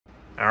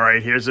All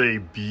right, here's a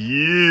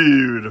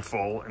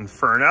beautiful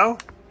Inferno.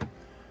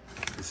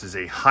 This is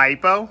a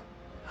hypo,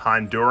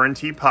 Honduran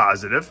T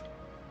positive,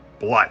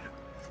 blood.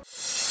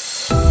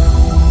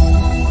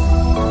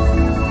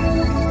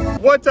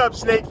 What's up,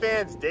 snake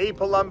fans? Dave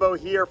Palumbo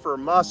here for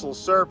Muscle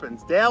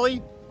Serpents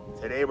Daily.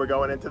 Today we're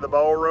going into the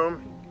boa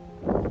room.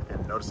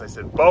 And notice I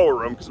said boa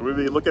room because we'll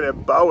be looking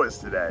at boas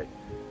today.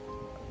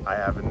 I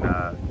haven't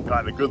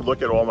gotten a good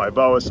look at all my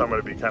boas, so I'm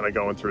going to be kind of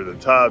going through the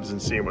tubs and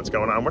seeing what's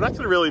going on. We're not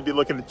going to really be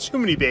looking at too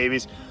many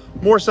babies,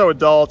 more so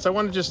adults. I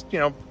want to just,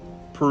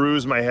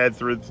 peruse my head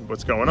through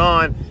what's going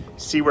on,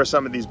 see where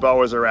some of these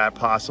boas are at,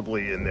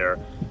 possibly in their,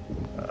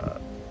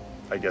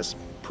 I guess,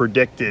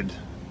 predicted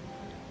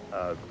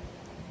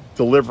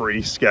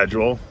delivery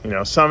schedule.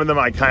 Some of them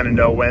I kind of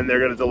know when they're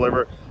going to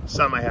deliver.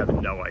 Some I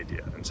have no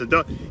idea. And so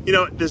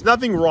there's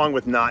nothing wrong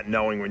with not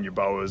knowing when your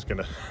boa is going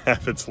to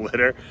have its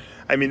litter.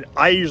 I mean,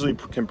 I usually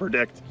can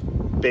predict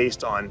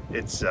based on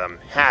its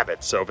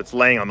habits. So if it's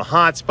laying on the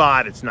hot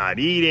spot, it's not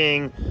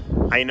eating,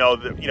 I know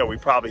that, we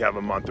probably have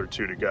a month or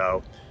two to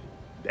go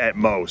at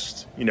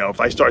most. If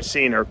I start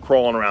seeing her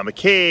crawling around the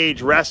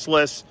cage,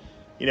 restless,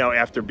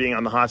 after being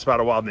on the hot spot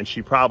a while, then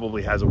she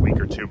probably has a week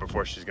or two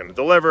before she's going to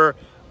deliver.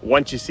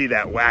 Once you see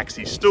that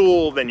waxy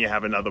stool, then you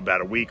have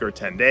about a week or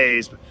 10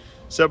 days.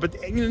 So, but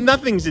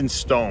nothing's in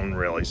stone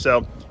really.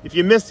 So if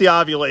you miss the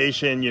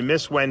ovulation, you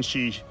miss when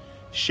she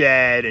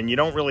shed, and you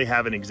don't really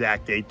have an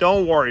exact date,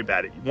 don't worry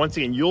about it. Once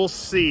again, you'll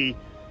see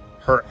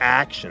her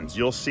actions.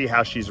 You'll see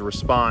how she's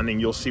responding.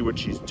 You'll see what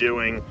she's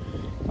doing.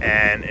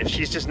 And if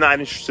she's just not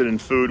interested in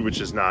food, which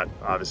is not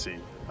obviously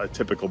a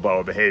typical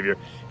boa behavior,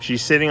 if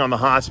she's sitting on the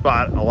hot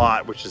spot a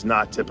lot, which is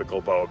not typical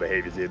boa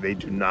behavior. They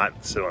do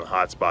not sit on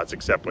hot spots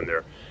except when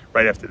they're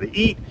right after they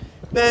eat.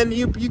 Then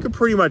you could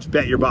pretty much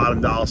bet your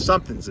bottom dollar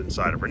something's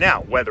inside of her.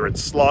 Now, whether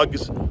it's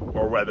slugs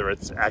or whether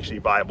it's actually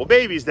viable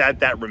babies,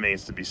 that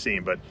remains to be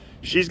seen. But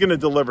she's going to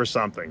deliver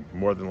something,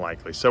 more than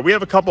likely. So we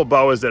have a couple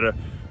boas that are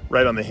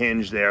right on the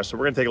hinge there. So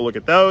we're going to take a look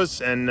at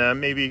those and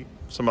maybe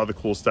some other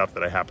cool stuff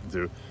that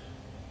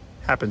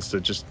happens to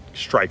just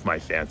strike my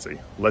fancy.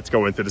 Let's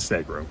go into the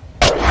snake room.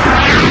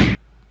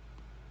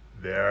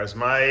 There's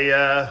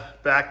my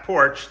back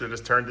porch that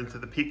has turned into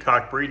the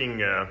peacock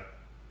breeding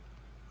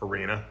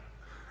arena.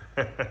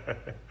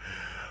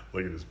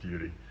 Look at this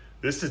beauty.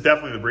 This is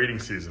definitely the breeding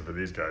season for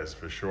these guys,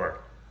 for sure.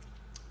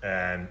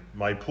 And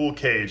my pool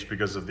cage,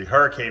 because of the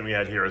hurricane we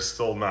had here, is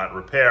still not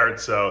repaired,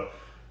 so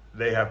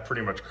they have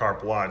pretty much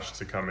carte blanche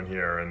to come in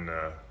here and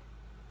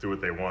do what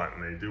they want,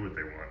 and they do what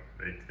they want.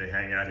 They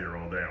hang out here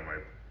all day on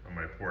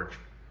my porch.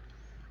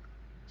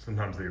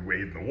 Sometimes they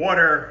wade in the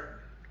water.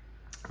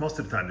 Most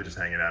of the time they're just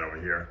hanging out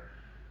over here.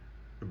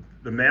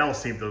 The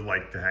males seem to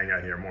like to hang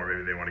out here more.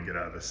 Maybe they want to get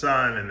out of the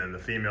sun, and then the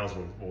females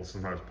will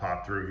sometimes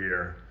pop through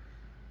here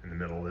in the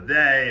middle of the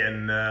day.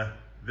 And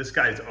this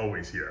guy's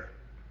always here.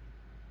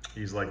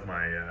 He's like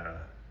my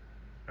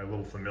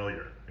little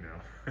familiar,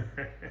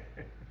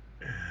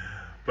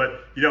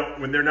 But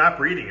when they're not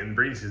breeding in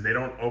breeding season, they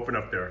don't open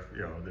up their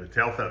their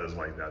tail feathers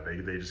like that.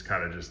 They just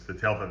kind of the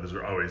tail feathers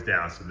are always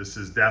down. So this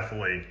is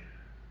definitely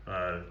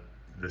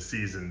the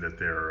season that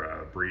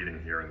they're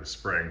breeding here in the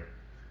spring.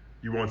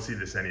 You won't see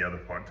this any other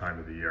time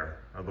of the year.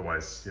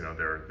 Otherwise,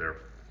 they're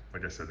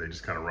like I said, they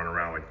just kind of run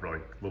around like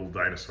little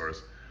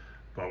dinosaurs.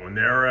 But when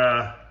they're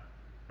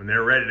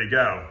ready to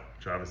go,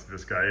 which obviously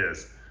this guy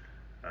is,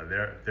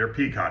 they're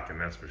peacocking,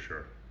 that's for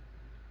sure.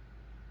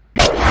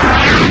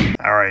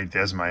 All right,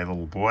 there's my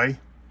little boy.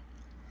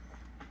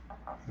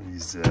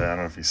 He's I don't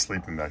know if he's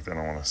sleeping back there. I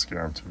don't want to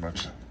scare him too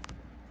much.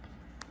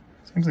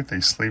 Seems like they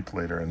sleep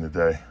later in the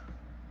day.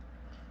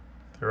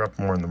 They're up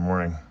more in the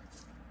morning.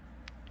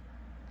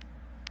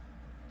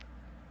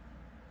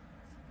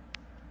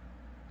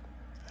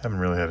 Haven't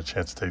really had a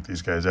chance to take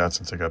these guys out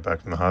since I got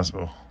back from the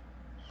hospital.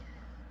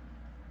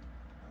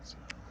 So,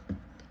 I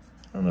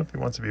don't know if he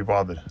wants to be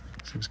bothered.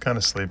 He was kind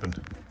of sleeping.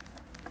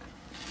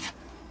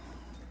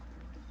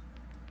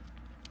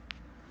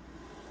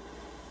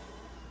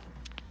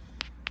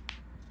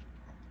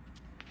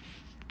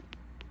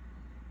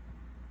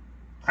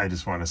 I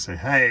just want to say,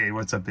 hey,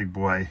 what's up, big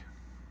boy?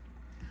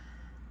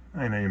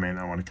 I know you may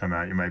not want to come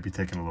out. You might be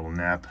taking a little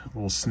nap, a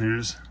little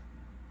snooze.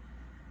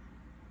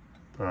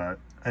 But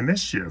I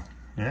missed you.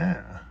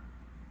 Yeah.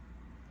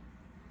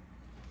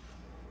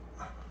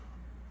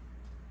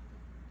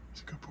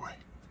 He's a good boy.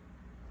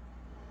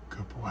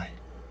 Good boy.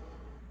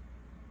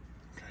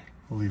 Okay,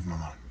 we'll leave him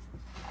alone.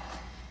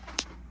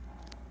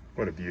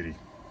 What a beauty.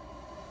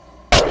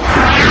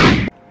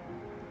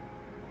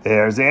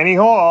 There's Annie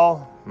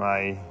Hall,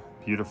 my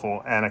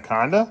beautiful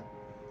anaconda.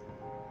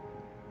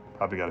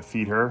 Probably got to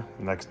feed her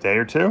the next day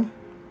or two.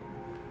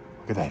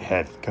 Look at that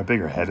head. Look how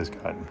big her head has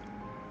gotten.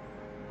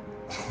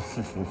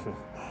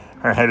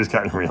 Her head has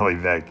gotten really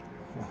big.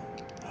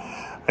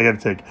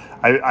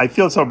 I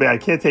feel so bad. I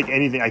can't take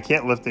anything. I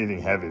can't lift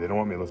anything heavy. They don't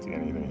want me lifting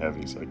anything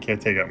heavy, so I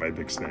can't take out my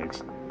big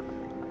snakes.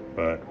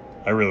 But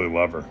I really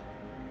love her.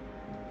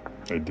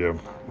 I do.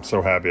 I'm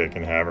so happy I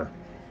can have her.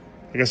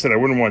 Like I said, I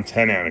wouldn't want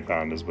 10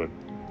 anacondas, but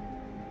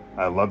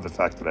I love the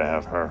fact that I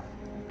have her.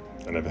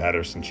 And I've had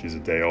her since she's a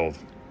day old.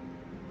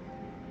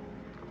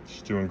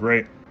 She's doing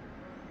great.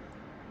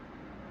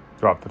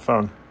 Drop the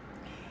phone.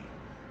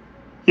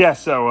 Yeah,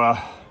 so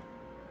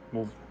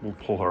we'll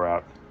pull her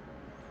out.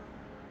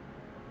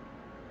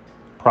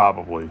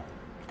 Probably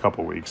a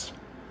couple weeks.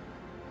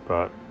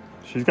 But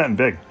she's gotten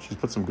big. She's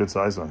put some good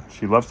size on.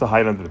 She loves to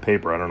hide under the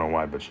paper. I don't know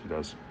why, but she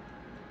does.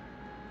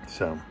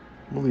 So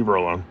we'll leave her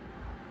alone.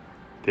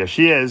 There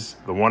she is,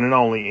 the one and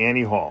only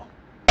Annie Hall.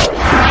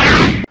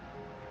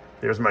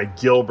 There's my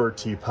Gilbert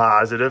T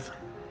positive.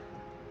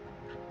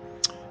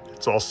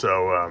 It's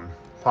also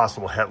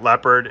possible het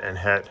leopard and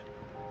het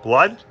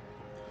blood.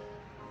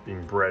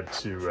 Being bred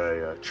to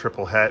a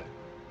triple het,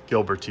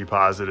 Gilbert T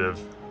positive,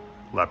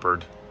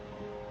 leopard,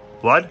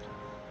 blood.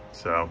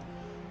 So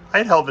I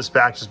had held this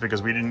back just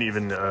because we didn't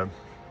even,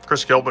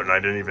 Chris Gilbert and I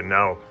didn't even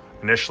know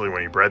initially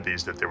when he bred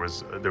these that there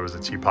was a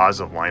T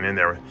positive line in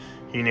there.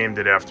 He named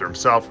it after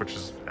himself, which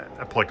is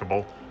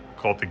applicable.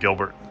 Call it the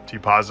Gilbert T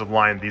positive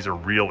line. These are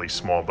really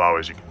small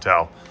boas, you can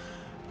tell.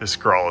 This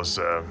girl is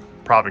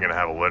probably going to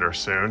have a litter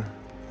soon.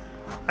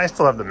 I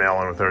still have the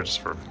male in with her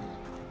just for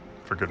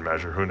good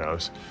measure. Who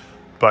knows?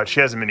 But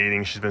she hasn't been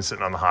eating. She's been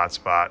sitting on the hot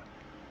spot.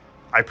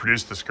 I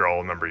produced this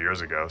girl a number of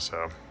years ago,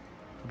 so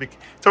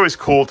it's always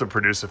cool to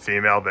produce a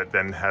female that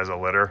then has a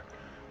litter.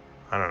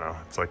 I don't know.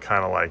 It's like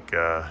kind of like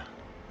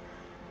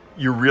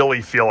you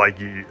really feel like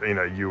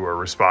you were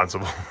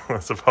responsible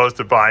as opposed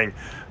to buying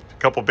a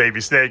couple baby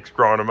snakes,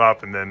 growing them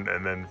up, and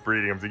then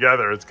breeding them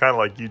together. It's kind of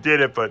like you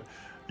did it, but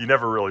you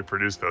never really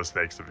produced those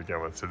snakes to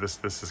begin with. So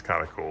this is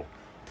kind of cool.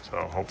 So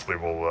hopefully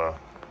we'll.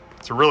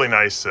 It's a really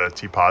nice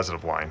T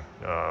positive line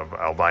of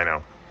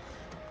albino,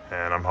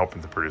 and I'm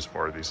hoping to produce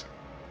more of these.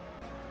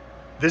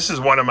 This is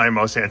one of my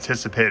most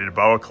anticipated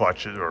boa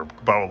clutches, or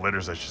boa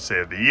litters, I should say,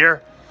 of the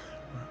year.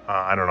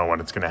 I don't know when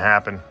it's going to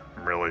happen.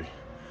 I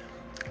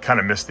kind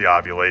of missed the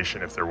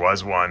ovulation if there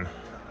was one.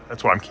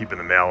 That's why I'm keeping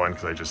the male in,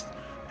 because I just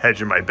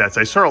hedging my bets.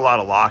 I saw a lot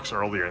of locks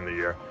earlier in the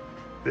year.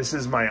 This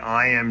is my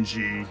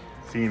IMG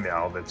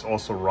female that's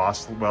also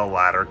Roswell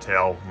ladder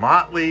tail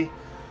motley.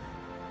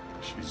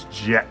 She's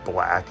jet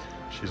black.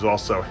 She's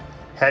also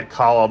het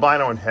col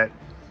albino and het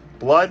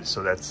blood,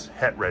 so that's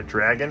het red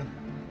dragon,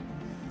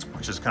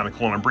 which is kind of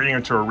cool. And I'm breeding her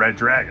to a red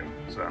dragon.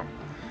 So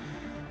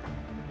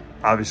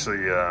obviously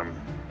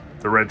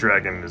the red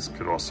dragon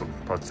could also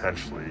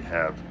potentially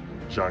have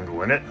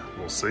jungle in it.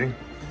 We'll see.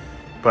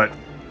 But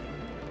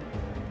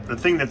the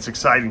thing that's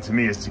exciting to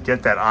me is to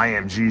get that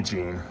IMG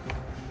gene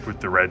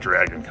with the red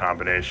dragon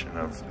combination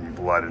of the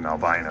blood and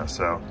albino.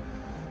 So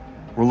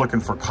we're looking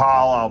for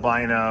col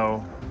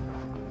albino,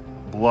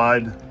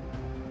 blood,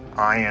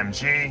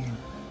 IMG.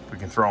 We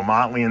can throw a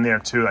motley in there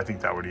too. I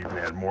think that would even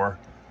add more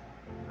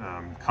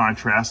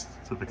contrast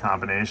to the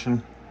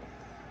combination.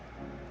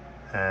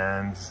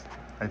 And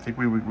I think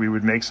we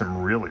would make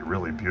some really,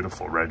 really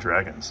beautiful red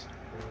dragons.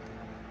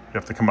 You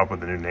have to come up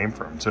with a new name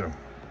for them too.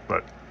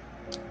 But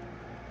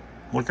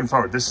looking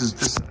forward.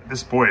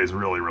 This boy is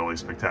really, really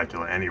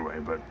spectacular anyway,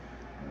 but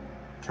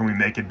can we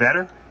make it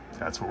better?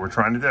 That's what we're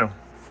trying to do.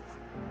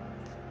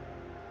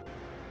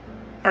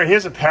 All right,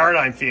 here's a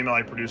paradigm female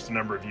I produced a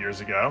number of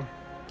years ago.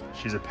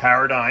 She's a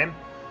paradigm,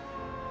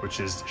 which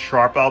is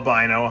sharp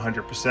albino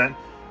 100%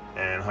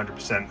 and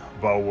 100%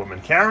 boa woman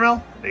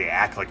caramel. They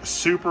act like a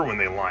super when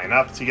they line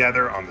up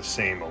together on the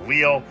same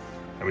allele,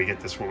 and we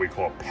get this what we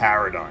call a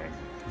paradigm.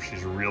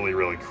 She's really,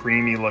 really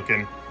creamy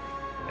looking,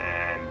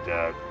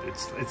 and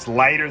it's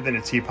lighter than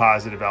a T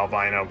positive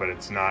albino, but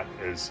it's not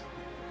as,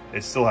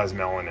 it still has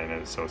melanin in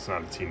it, so it's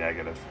not a T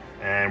negative.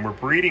 And we're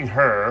breeding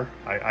her.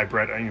 I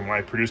bred, when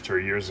I produced her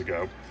years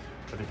ago,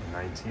 I think in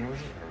 19 was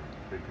it,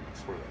 or maybe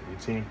before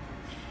that, 18.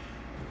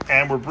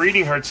 And we're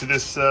breeding her to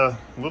this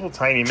little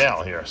tiny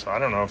male here. So I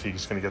don't know if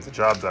he's going to get the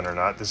job done or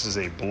not. This is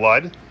a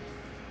blood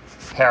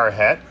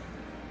parahet.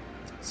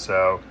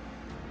 So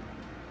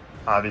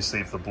obviously,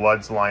 if the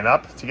bloods line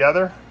up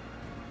together,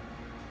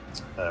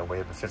 we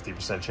have a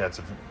 50% chance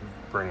of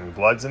bringing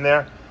bloods in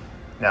there.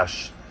 Now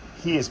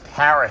he is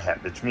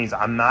parahet, which means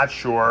I'm not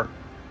sure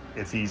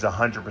if he's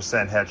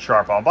 100% het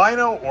sharp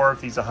albino or if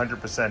he's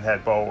 100%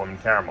 het boa woman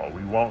caramel.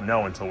 We won't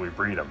know until we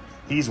breed him.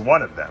 He's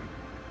one of them.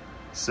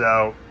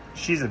 So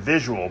she's a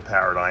visual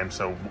paradigm,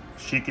 so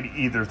she could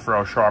either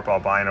throw sharp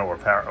albino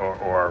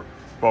or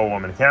boa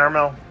woman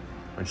caramel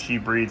when she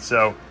breeds.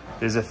 So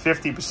there's a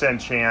 50%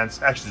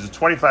 chance, actually there's a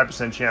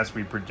 25% chance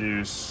we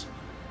produce,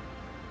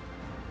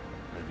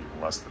 maybe even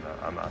less than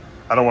that.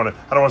 I don't want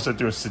to start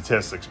doing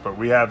statistics, but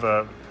we have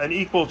an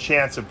equal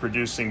chance of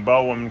producing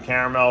boa woman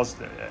caramels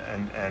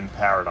and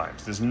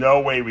paradigms. There's no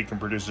way we can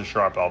produce a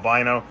sharp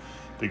albino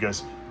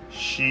because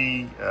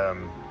she,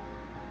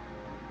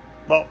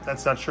 well,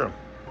 that's not true.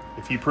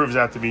 If he proves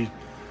out to be,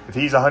 if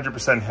he's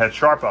 100% het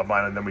sharp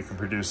albino, then we can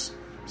produce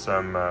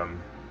some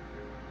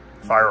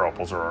fire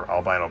opals or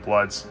albino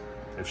bloods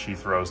if she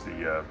throws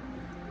the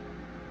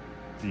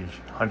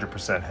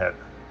 100% het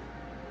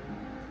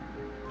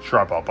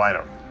sharp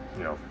albino,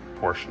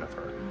 portion of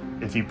her.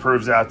 If he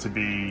proves out to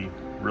be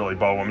really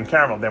boa woman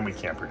caramel, then we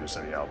can't produce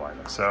any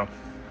albino. So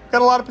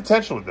got a lot of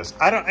potential with this.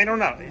 I don't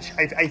know.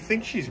 I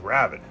think she's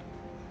rabid,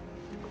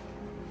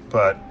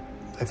 but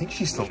I think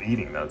she's still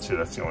eating though too.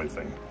 That's the only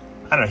thing.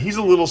 I don't know. He's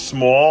a little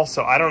small,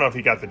 so I don't know if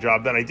he got the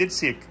job done. I did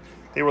see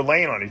they were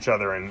laying on each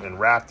other and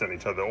wrapped on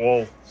each other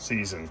all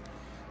season,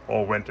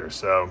 all winter.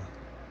 So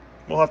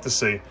we'll have to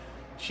see.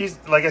 She's,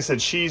 like I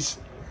said, she's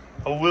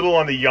a little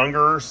on the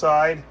younger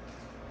side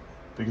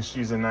because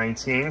she's a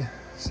 19.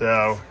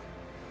 So,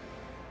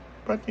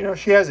 but you know,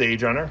 she has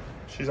age on her.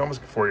 She's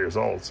almost 4 years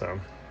old, so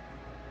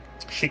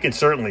she can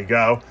certainly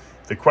go.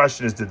 The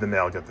question is, did the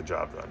male get the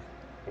job done?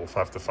 We'll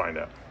have to find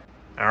out.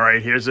 All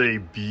right, here's a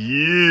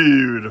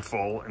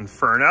beautiful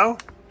Inferno.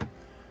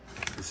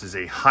 This is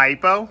a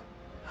hypo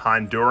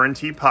Honduran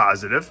T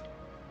positive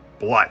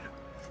blood.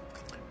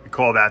 We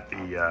call that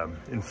the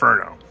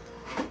Inferno.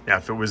 Now,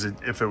 if it was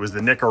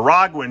the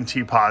Nicaraguan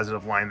T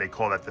positive line, they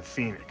call that the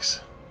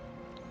Phoenix.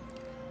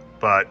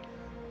 But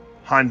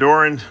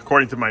Honduran,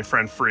 according to my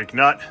friend Freak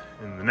Nut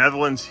in the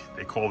Netherlands,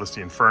 they call this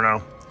the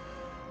Inferno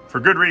for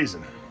good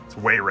reason. It's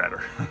way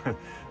redder.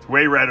 It's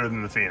way redder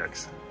than the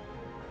Phoenix.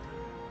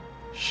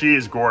 She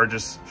is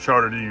gorgeous.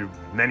 Showed her to you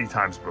many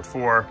times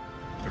before.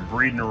 Been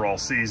breeding her all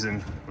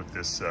season with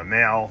this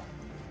male.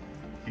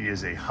 He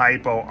is a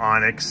hypo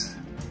onyx,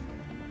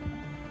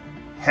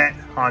 het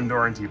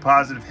Honduran T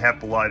positive, het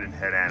blood, and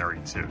het anery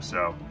too.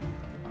 So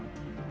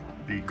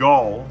the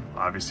goal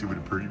obviously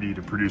would be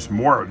to produce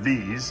more of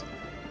these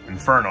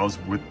Infernos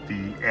with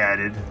the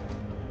added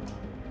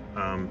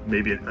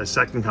maybe a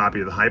second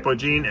copy of the hypo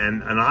gene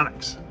and an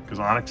onyx, because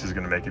onyx is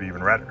going to make it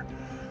even redder.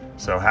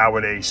 So how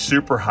would a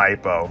super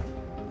hypo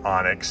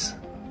onyx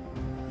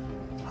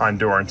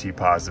Honduran T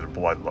positive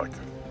blood look?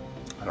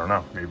 I don't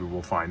know. Maybe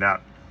we'll find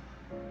out.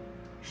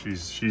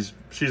 She's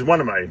one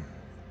of my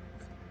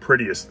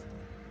prettiest,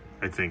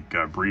 I think,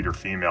 breeder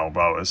female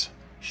boas.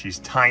 She's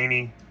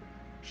tiny.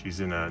 She's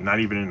in a, not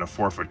even in a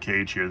 4-foot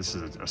cage here. This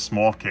is a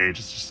small cage.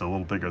 It's just a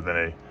little bigger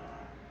than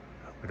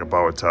like a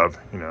boa tub,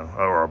 you know,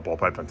 or a ball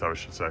python tub, I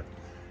should say.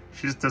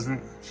 She just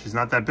doesn't, she's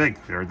not that big.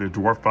 They're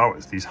dwarf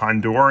boas. These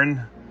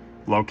Honduran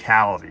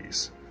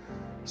localities,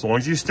 as long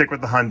as you stick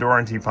with the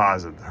Honduran T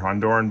positive, the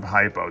Honduran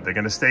hypo, they're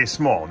going to stay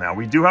small. Now,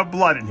 we do have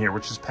blood in here,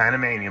 which is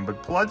Panamanian,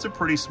 but bloods are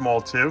pretty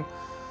small too.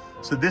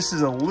 So this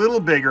is a little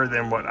bigger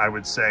than what I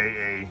would say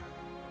a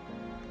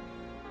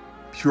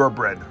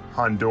purebred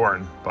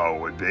Honduran boa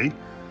would be.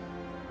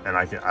 And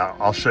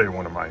I'll show you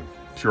one of my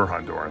pure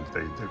Hondurans.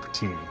 They're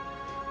teeny.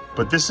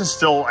 But this is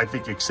still, I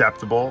think,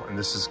 acceptable, and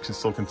this is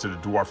still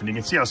considered dwarf. And you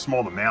can see how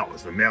small the male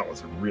is. The male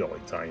is really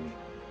tiny.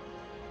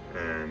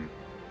 And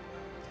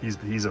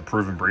he's a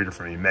proven breeder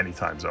for me many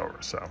times over.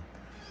 So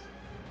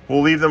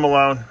we'll leave them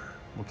alone.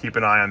 We'll keep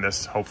an eye on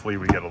this. Hopefully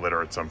we get a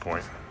litter at some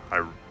point.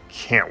 I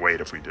can't wait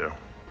if we do.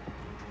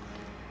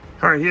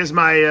 All right, here's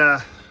my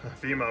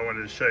female I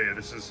wanted to show you.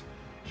 This is,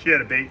 she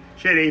had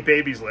 8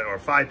 babies, or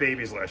 5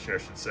 babies last year, I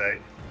should say.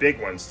 Big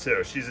ones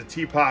too. She's a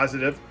T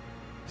positive,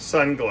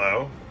 sun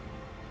glow,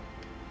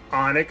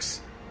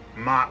 onyx,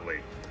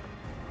 motley,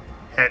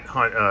 het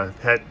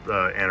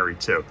anery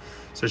too.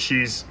 So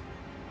she's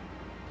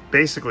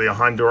basically a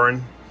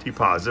Honduran T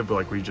positive, but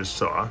like we just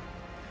saw.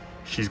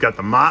 She's got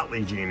the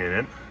motley gene in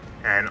it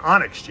and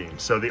onyx gene.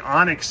 So the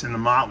onyx and the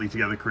motley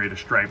together create a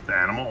striped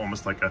animal,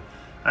 almost like a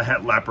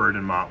het leopard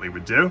and motley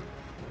would do.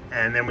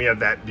 And then we have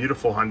that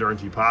beautiful Honduran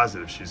T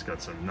positive. She's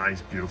got some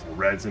nice, beautiful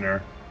reds in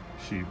her.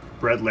 She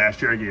bred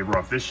last year, I gave her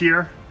off this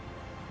year.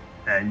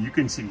 And you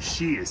can see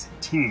she is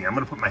teeny. I'm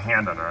gonna put my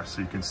hand on her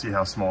so you can see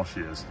how small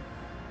she is.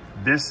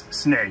 This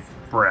snake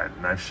bred,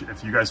 and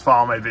if you guys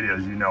follow my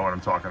videos, you know what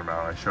I'm talking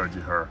about. I showed you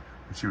her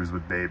when she was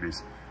with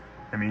babies.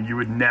 I mean, you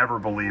would never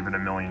believe in a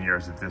million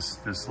years that this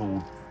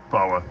little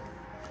boa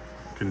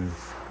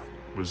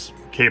was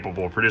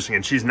capable of producing.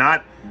 And she's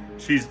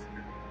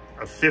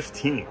a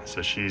 15,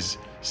 so she's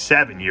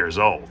 7 years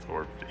old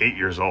or 8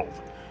 years old.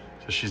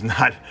 So she's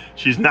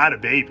not a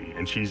baby,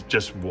 and she's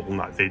just will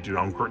not. They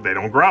don't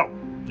grow.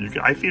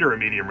 I feed her a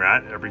medium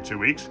rat every 2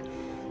 weeks,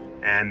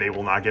 and they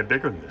will not get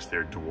bigger than this.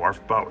 They're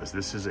dwarf boas.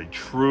 This is a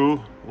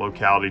true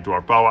locality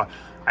dwarf boa.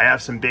 I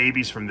have some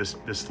babies from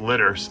this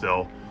litter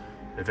still.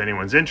 If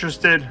anyone's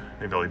interested,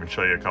 maybe I'll even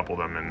show you a couple of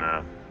them.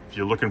 And if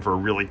you're looking for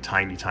really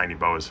tiny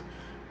boas,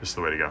 this is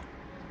the way to go.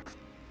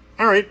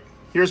 All right,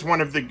 here's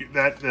one of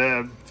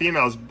that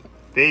female's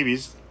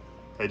babies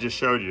I just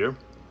showed you.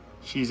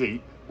 She's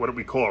what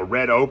we call a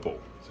red opal,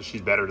 so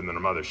she's better than her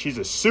mother. She's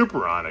a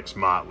super onyx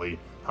motley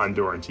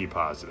Honduran T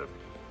positive,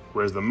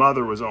 whereas the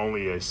mother was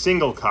only a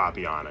single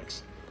copy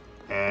onyx.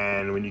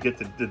 And when you get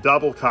the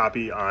double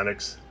copy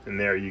onyx in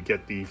there, you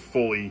get the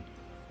fully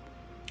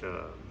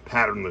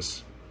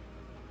patternless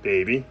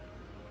baby,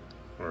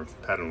 or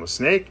patternless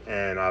snake.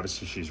 And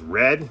obviously she's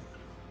red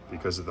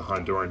because of the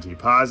Honduran T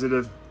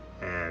positive,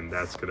 and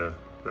that's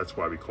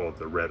why we call it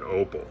the red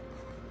opal.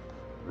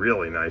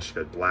 Really nice. She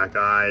got black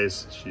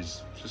eyes.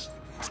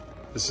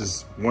 This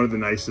is one of the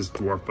nicest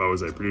dwarf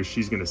boas I produced.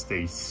 She's gonna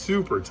stay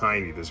super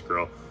tiny, this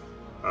girl.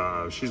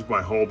 She's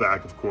my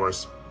holdback, of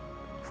course,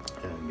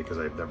 and because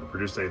I've never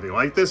produced anything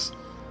like this.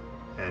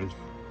 And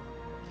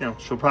you know,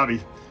 she'll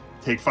probably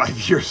take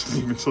 5 years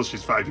until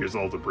she's 5 years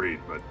old to breed,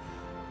 but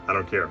I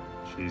don't care.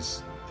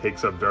 She's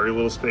takes up very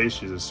little space.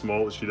 She's a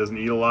small, she doesn't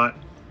eat a lot,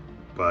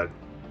 but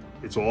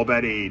it's all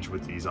about age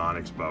with these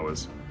onyx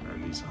boas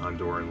and these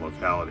Honduran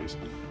localities.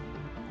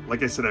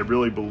 Like I said, I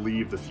really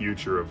believe the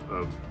future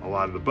of a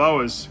lot of the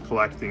boas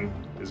collecting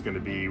is going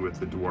to be with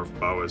the dwarf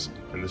boas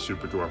and the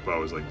super dwarf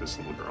boas like this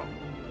little girl.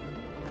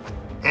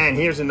 And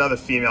here's another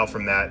female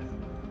from that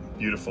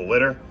beautiful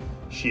litter.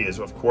 She is,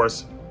 of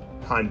course,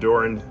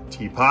 Honduran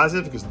T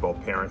positive because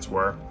both parents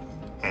were.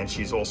 And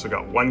she's also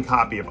got one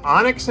copy of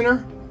onyx in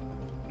her,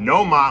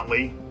 no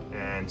motley,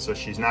 and so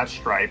she's not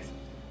striped,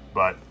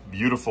 but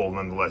beautiful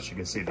nonetheless. You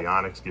can see the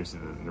onyx gives you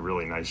the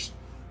really nice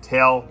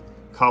tail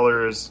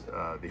colors.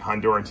 The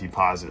Honduran T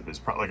positive is,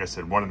 like I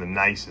said, one of the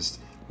nicest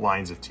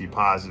lines of T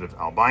positive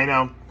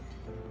albino,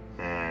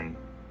 and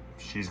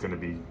she's going to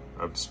be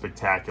a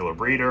spectacular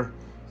breeder.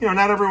 You know,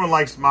 not everyone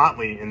likes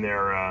motley in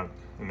their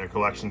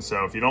collection,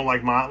 so if you don't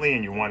like motley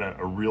and you want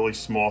a really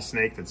small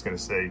snake that's going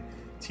to say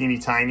teeny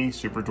tiny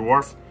super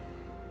dwarf,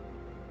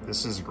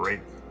 this is a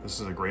great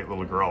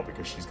little girl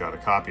because she's got a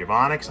copy of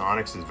onyx.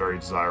 Onyx is very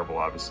desirable,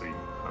 obviously,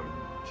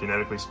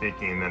 genetically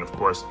speaking, and then of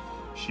course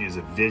she is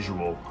a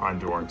visual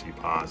Honduran T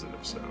positive,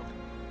 so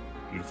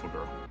beautiful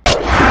girl.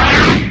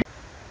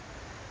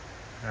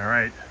 All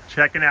right,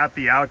 checking out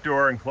the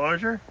outdoor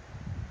enclosure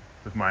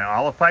with my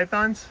olive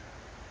pythons.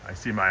 I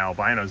see my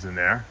albinos in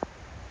there.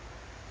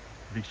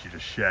 I think she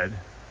just shed.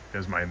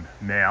 There's my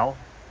male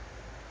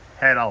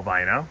head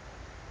albino.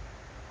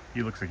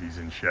 He looks like he's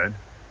in shed.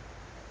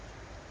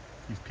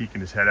 He's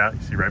peeking his head out.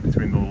 You see right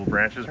between the little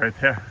branches right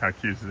there? How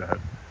cute is that?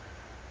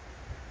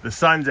 The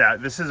sun's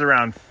out. This is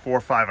around 4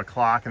 or 5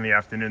 o'clock in the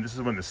afternoon. This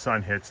is when the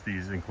sun hits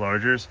these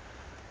enclosures.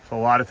 So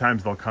a lot of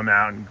times they'll come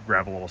out and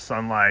grab a little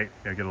sunlight,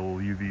 get a little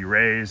UV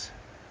rays.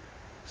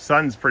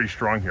 Sun's pretty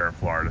strong here in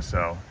Florida,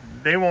 so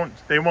they won't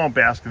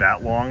bask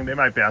that long. They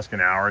might bask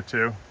an hour or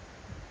two.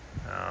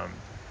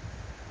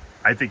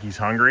 I think he's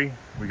hungry.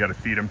 We got to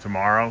feed him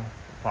tomorrow.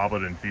 Pablo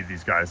didn't feed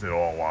these guys at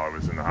all while I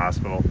was in the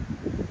hospital,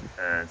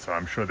 and so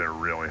I'm sure they're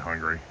really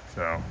hungry.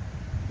 So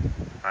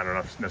I don't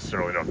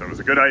necessarily know if that was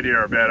a good idea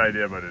or a bad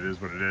idea, but it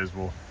is what it is.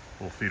 We'll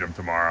feed them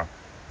tomorrow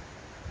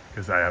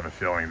because I have a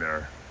feeling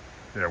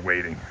they're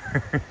waiting.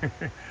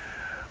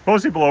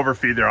 Most people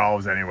overfeed their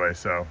olives anyway,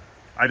 so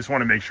I just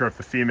want to make sure if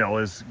the female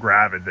is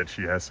gravid that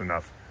she has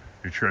enough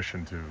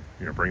nutrition to,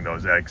 you know, bring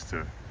those eggs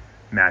to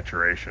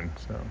maturation.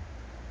 So,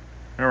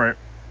 all right,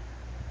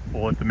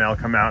 we'll let the male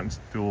come out and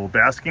do a little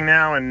basking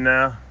now, and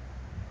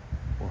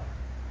we'll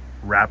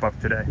wrap up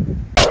today.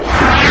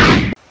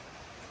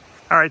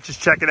 All right,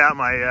 just checking out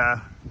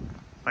my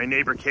my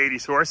neighbor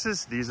Katie's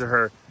horses. These are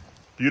her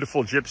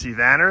beautiful gypsy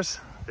vanners.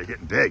 They're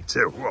getting big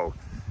too. Whoa,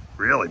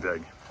 really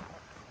big.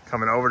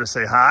 Coming over to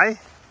say hi.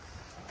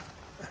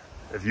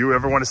 If you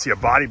ever want to see a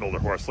bodybuilder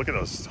horse, look at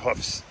those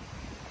hoofs.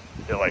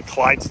 They're like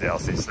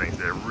Clydesdales, these things.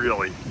 They're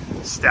really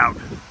stout,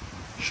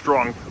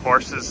 strong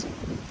horses.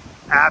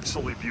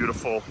 Absolutely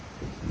beautiful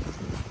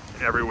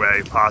in every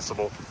way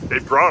possible.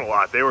 They've grown a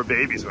lot. They were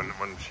babies when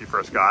she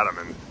first got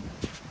them, and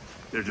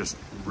they're just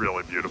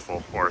really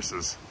beautiful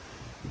horses.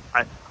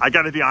 I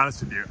got to be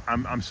honest with you.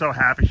 I'm so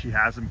happy she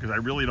has them because I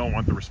really don't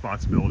want the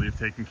responsibility of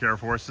taking care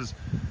of horses.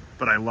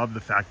 But I love the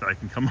fact that I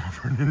can come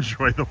over and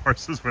enjoy the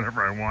horses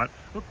whenever I want.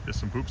 Oop, there's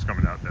some poops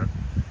coming out there.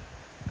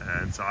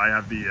 And so I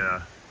have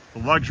the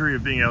luxury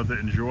of being able to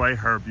enjoy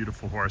her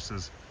beautiful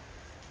horses,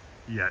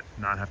 yet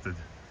not have to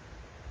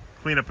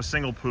clean up a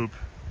single poop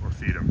or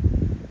feed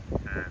them.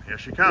 And here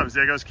she comes.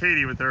 There goes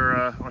Katie with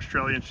her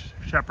Australian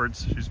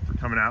Shepherds she's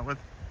coming out with.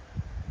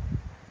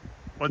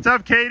 What's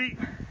up, Katie?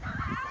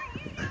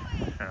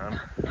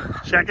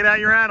 Checking out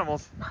your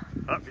animals.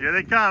 Oh, here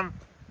they come.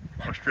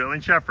 Australian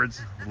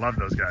Shepherds. Love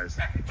those guys.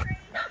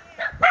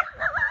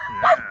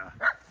 Yeah.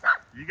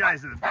 You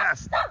guys are the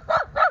best.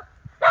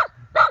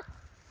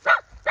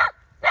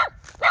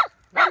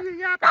 What are you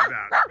yapping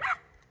about?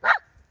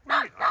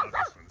 Oh,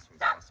 this one's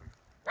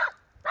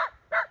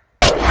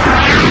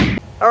awesome.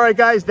 All right,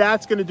 guys,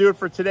 that's going to do it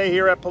for today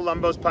here at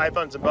Palumbo's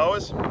Pythons and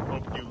Boas.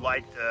 Hope you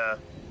liked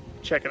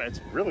checking out. It's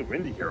really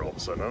windy here all of a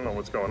sudden. I don't know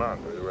what's going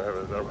on.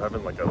 We're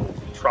having like a little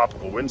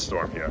tropical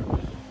windstorm here.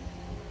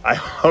 I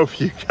hope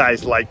you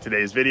guys liked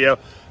today's video.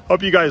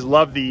 Hope you guys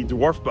love the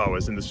dwarf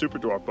boas and the super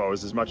dwarf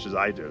boas as much as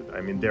I do. I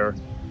mean,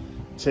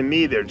 to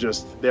me,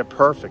 they're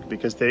perfect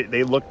because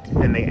they look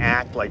and they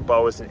act like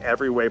boas in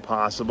every way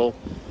possible,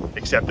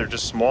 except they're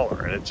just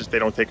smaller, and they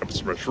don't take up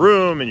so much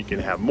room, and you can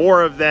have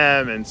more of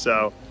them. And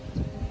so,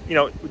 you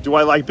know, do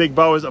I like big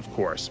boas? Of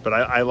course, but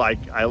I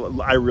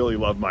really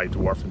love my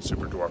dwarf and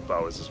super dwarf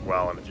boas as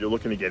well. And if you're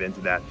looking to get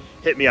into that,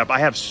 hit me up. I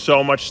have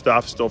so much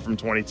stuff still from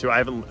 22.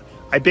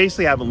 I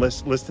basically haven't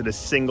listed a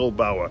single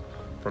boa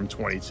from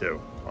 22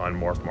 on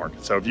Morph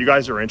Market. So if you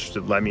guys are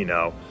interested, let me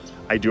know.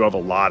 I do have a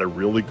lot of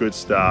really good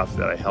stuff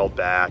that I held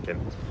back, and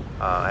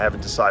I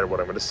haven't decided what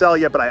I'm going to sell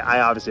yet, but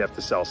I obviously have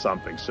to sell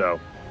something. So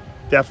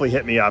definitely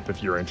hit me up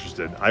if you're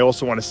interested. I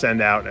also want to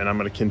send out, and I'm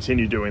going to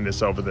continue doing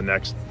this over the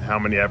next how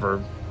many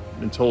ever,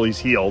 until he's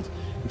healed,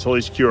 until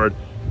he's cured,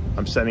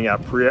 I'm sending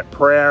out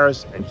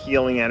prayers and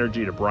healing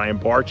energy to Brian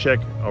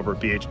Barczyk over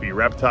at BHB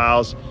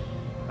Reptiles.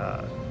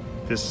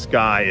 This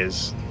guy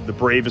is the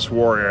bravest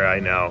warrior I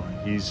know.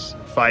 He's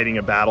fighting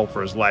a battle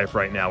for his life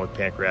right now with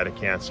pancreatic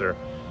cancer.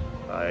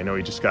 I know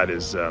he just got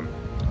his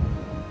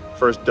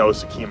first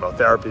dose of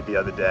chemotherapy the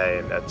other day,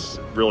 and that's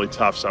really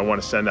tough, so I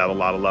want to send out a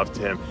lot of love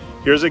to him.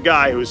 Here's a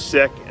guy who's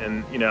sick,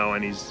 and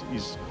and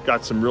he's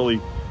got some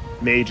really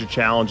major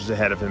challenges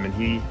ahead of him, and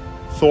he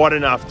thought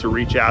enough to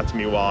reach out to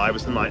me while I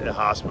was in the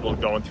hospital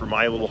going through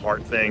my little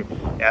heart thing,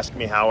 asking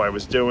me how I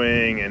was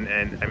doing, and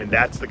I mean,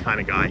 that's the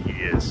kind of guy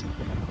he is.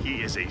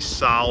 He is a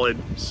solid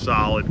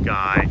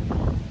guy.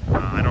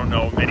 I don't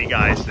know many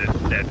guys that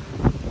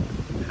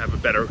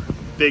have a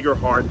bigger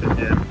heart than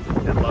him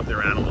and love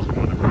their animals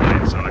more than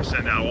Brian. So I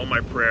send out all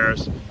my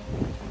prayers,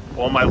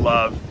 all my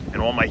love,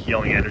 and all my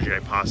healing energy I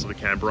possibly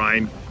can.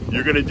 Brian,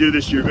 you're gonna do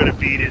this, you're gonna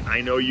beat it.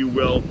 I know you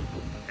will,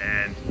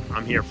 and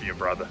I'm here for you,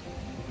 brother.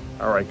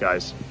 All right,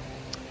 guys.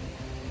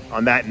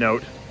 On that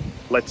note,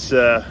 let's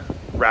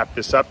wrap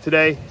this up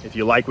today. If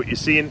you like what you're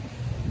seeing,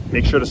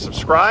 make sure to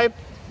subscribe,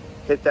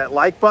 hit that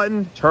like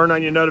button, turn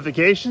on your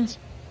notifications,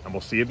 and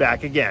we'll see you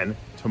back again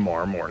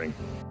tomorrow morning.